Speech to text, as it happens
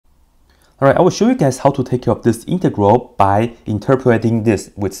Alright, I will show you guys how to take care of this integral by interpreting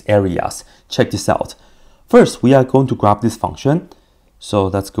this with areas. Check this out. First, we are going to grab this function. So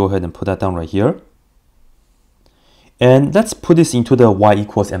let's go ahead and put that down right here. And let's put this into the y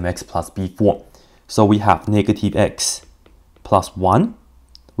equals mx plus b form. So we have negative x plus 1.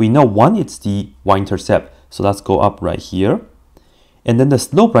 We know 1 is the y-intercept. So let's go up right here. And then the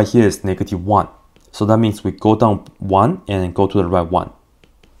slope right here is negative 1. So that means we go down 1 and go to the right 1.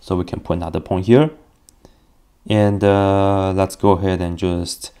 So we can put another point here. And let's go ahead and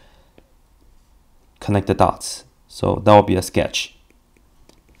just connect the dots. So that will be a sketch.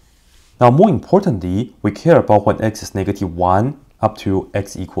 Now, more importantly, we care about when x is negative 1 up to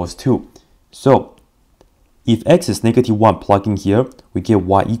x equals 2. So if x is negative 1, plug in here, we get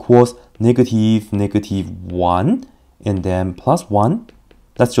y equals negative 1, and then plus 1.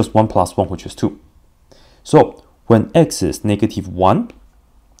 That's just 1 plus 1, which is 2. So when x is negative 1,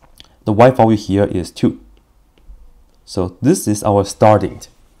 the y value here is 2. So this is our starting.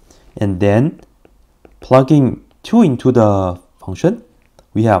 And then plugging 2 into the function,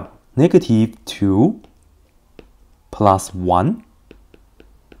 we have negative 2 plus 1.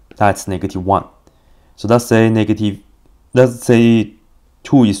 That's negative 1. So let's say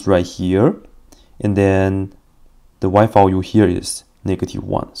 2 is right here. And then the y value here is negative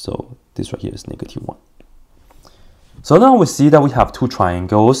 1. So this right here is negative 1. So now we see that we have two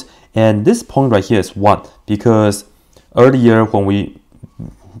triangles, and this point right here is 1 because earlier when we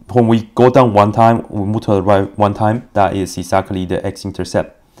go down one time, we move to the right one time, that is exactly the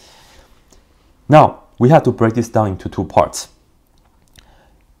x-intercept. Now we have to break this down into two parts.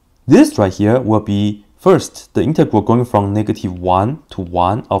 This right here will be first the integral going from negative 1 to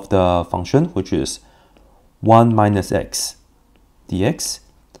 1 of the function, which is 1 minus x dx.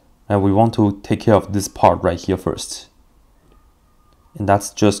 And we want to take care of this part right here first. And that's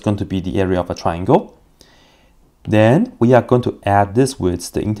just going to be the area of a triangle. Then we are going to add this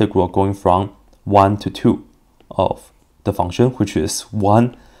with the integral going from 1 to 2 of the function, which is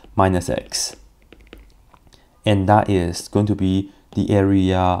 1 minus x. And that is going to be the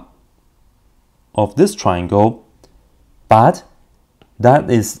area of this triangle, but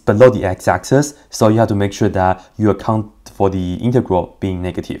that is below the x-axis, so you have to make sure that you account for the integral being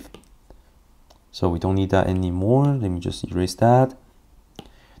negative. So we don't need that anymore. Let me just erase that.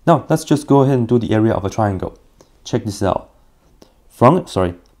 Now let's just go ahead and do the area of a triangle. Check this out. From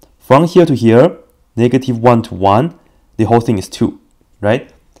here to here, negative 1 to 1, the whole thing is 2,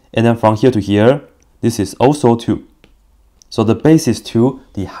 right? And then from here to here, this is also 2. So the base is 2,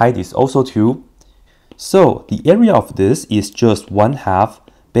 the height is also 2. So the area of this is just 1/2,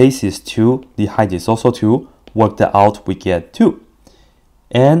 base is 2, the height is also 2. Work that out, we get 2.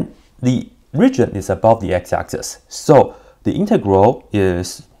 And the region is above the x-axis. So the integral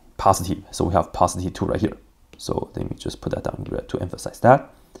is positive. So we have positive 2 right here. So let me just put that down in red to emphasize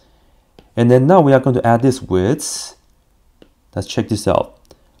that. And then now we are going to add this width. Let's check this out.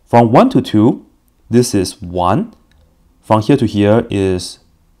 From 1 to 2, this is 1. From here to here is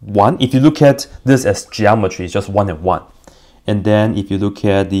 1. If you look at this as geometry, it's just 1 and 1. And then if you look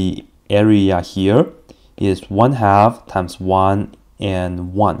at the area here, is 1/2 times 1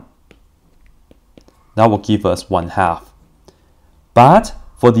 and 1. That will give us 1/2. But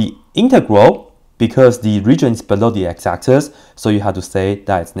for the integral, because the region is below the x-axis, so you have to say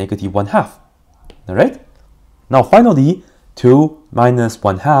that it's negative 1/2. Alright? Now finally, 2 minus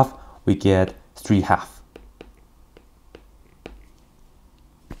 1/2, we get 3/2.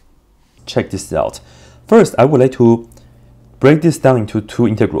 Check this out. First, I would like to break this down into two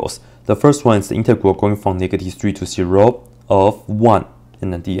integrals. The first one is the integral going from negative 3 to 0 of 1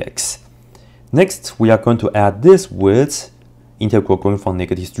 and then dx. Next, we are going to add this with integral going from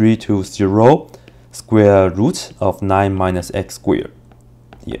negative 3 to 0 square root of 9 minus x squared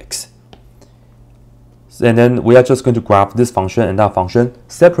dx. And then we are just going to graph this function and that function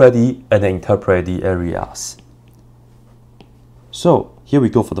separately and then interpret the areas. So here we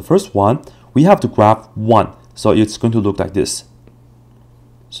go for the first one. We have to graph 1. So it's going to look like this.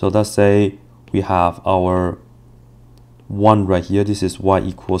 So let's say we have our 1 right here. This is y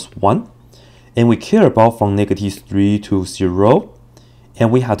equals 1. And we care about from negative 3 to 0.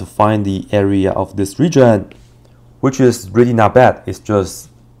 And we have to find the area of this region, which is really not bad. It's just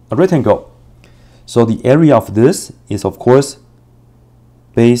a rectangle. So the area of this is, of course,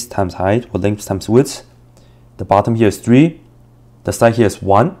 base times height, or length times width. The bottom here is 3. The side here is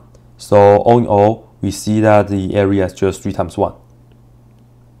 1. So all in all, we see that the area is just 3 times 1.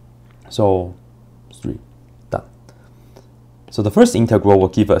 So 3, done. So the first integral will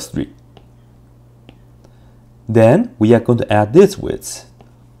give us 3. Then we are going to add this width.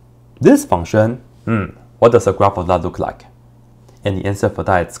 this function, what does a graph of that look like? And the answer for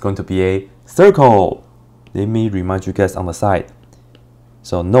that is going to be a circle. Let me remind you guys on the side.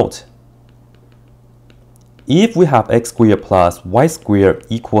 So note, if we have x squared plus y squared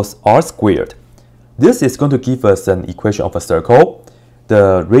equals r squared, this is going to give us an equation of a circle.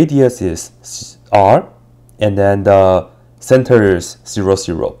 The radius is r, and then the center is 0,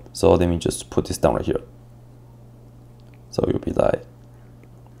 0. So let me just put this down right here. So it will be like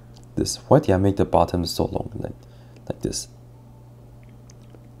this. Why did I make the bottom so long? Like this.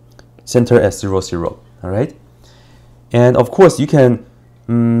 Center at 0, 0. All right. And of course, you can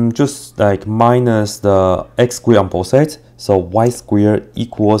just like minus the x squared on both sides. So y squared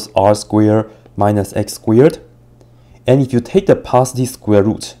equals r squared minus x squared. And if you take the positive square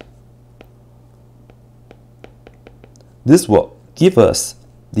root, this will give us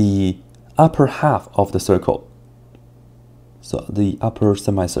the upper half of the circle. So the upper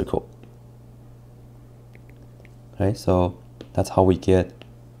semicircle. Okay, so that's how we get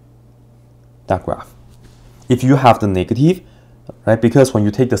that graph. If you have the negative, right, because when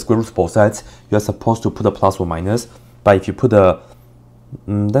you take the square root of both sides, you're supposed to put a plus or minus. But if you put a,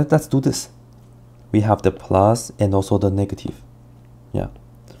 let's do this. We have the plus and also the negative. Yeah.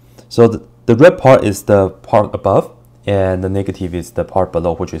 So the red part is the part above, and the negative is the part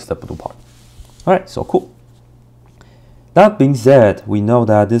below, which is the blue part. All right, so cool. That being said, we know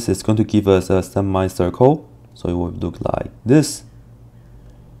that this is going to give us a semicircle. So it will look like this.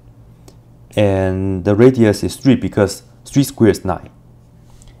 And the radius is 3 because 3 squared is 9.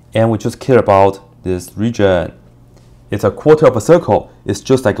 And we just care about this region. It's a quarter of a circle. It's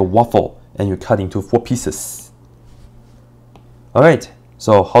just like a waffle, and you cut into 4 pieces. All right,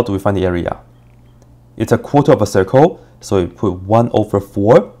 so how do we find the area? It's a quarter of a circle, so you put 1 over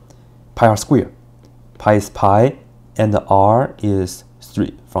 4 pi r squared. Pi is pi, and the r is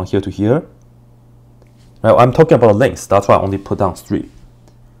 3 from here to here. Now I'm talking about the length, that's why I only put down 3.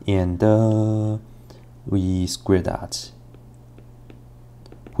 And we square that,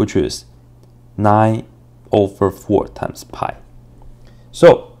 which is 9 over 4 times pi.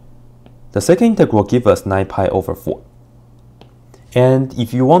 So the second integral gives us 9 pi over 4. And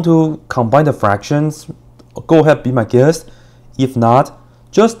if you want to combine the fractions, go ahead, be my guest. If not,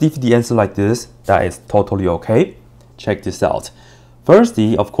 just leave the answer like this. That is totally okay. Check this out.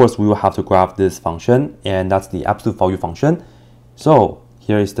 Firstly, of course, we will have to graph this function, and that's the absolute value function. So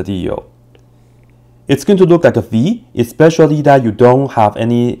here is the deal. It's going to look like a v, especially that you don't have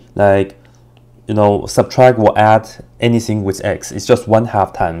any subtract or add anything with x. It's just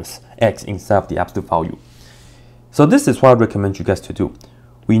 1/2 times x instead of the absolute value. So this is what I recommend you guys to do.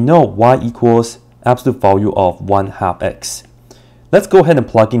 We know y equals absolute value of 1/2 x. Let's go ahead and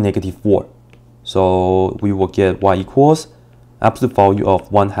plug in -4. So we will get y equals absolute value of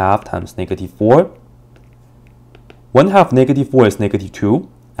 1/2 times -4. 1/2 -4 is -2.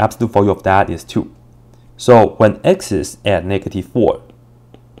 Absolute value of that is 2. So when x is at -4,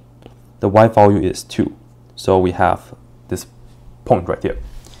 the y value is 2. So we have this point right here.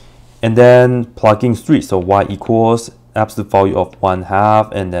 And then plugging 3. So y equals absolute value of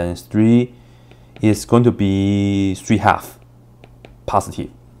 1/2, and then 3 is going to be 3/2 positive.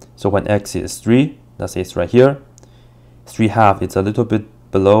 So when x is 3, let's say it's right here, 3/2, it's a little bit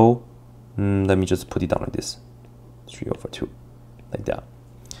below. Let me just put it down like this. 3 over 2, like that.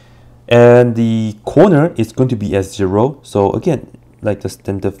 And the corner is going to be at 0. So again, like the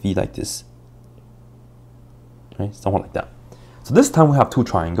standard v like this. Right, somewhat like that. So this time we have 2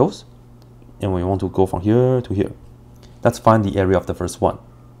 triangles, and we want to go from here to here. Let's find the area of the first one.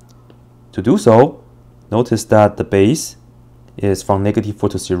 To do so, notice that the base is from -4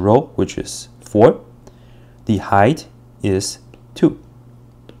 to 0, which is 4. The height is 2.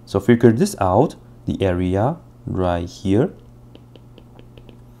 So figure this out, the area right here.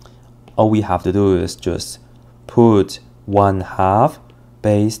 All we have to do is just put 1/2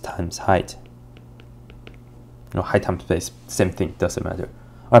 base times height. Height times base, same thing, doesn't matter.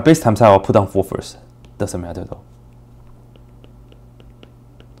 Alright, base times height, I'll put down 4 first. Doesn't matter though.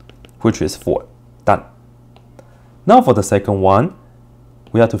 Which is 4. Done. Now for the second one,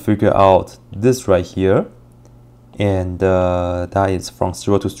 we have to figure out this right here. And that is from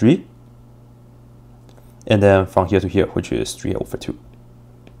 0 to 3. And then from here to here, which is 3 over 2.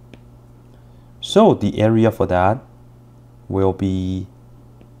 So the area for that will be,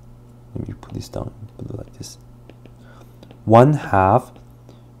 let me put this down like this. 1/2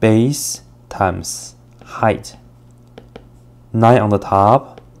 base times height. 9 on the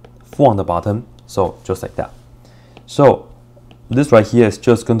top, 4 on the bottom. So just like that. So this right here is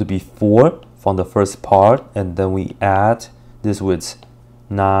just going to be 4 from the first part, and then we add this with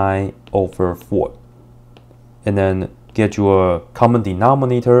 9 over 4. And then get your common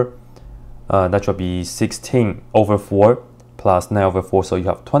denominator. That should be 16 over 4 plus 9 over 4. So you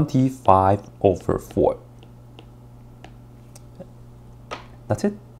have 25 over 4. That's it.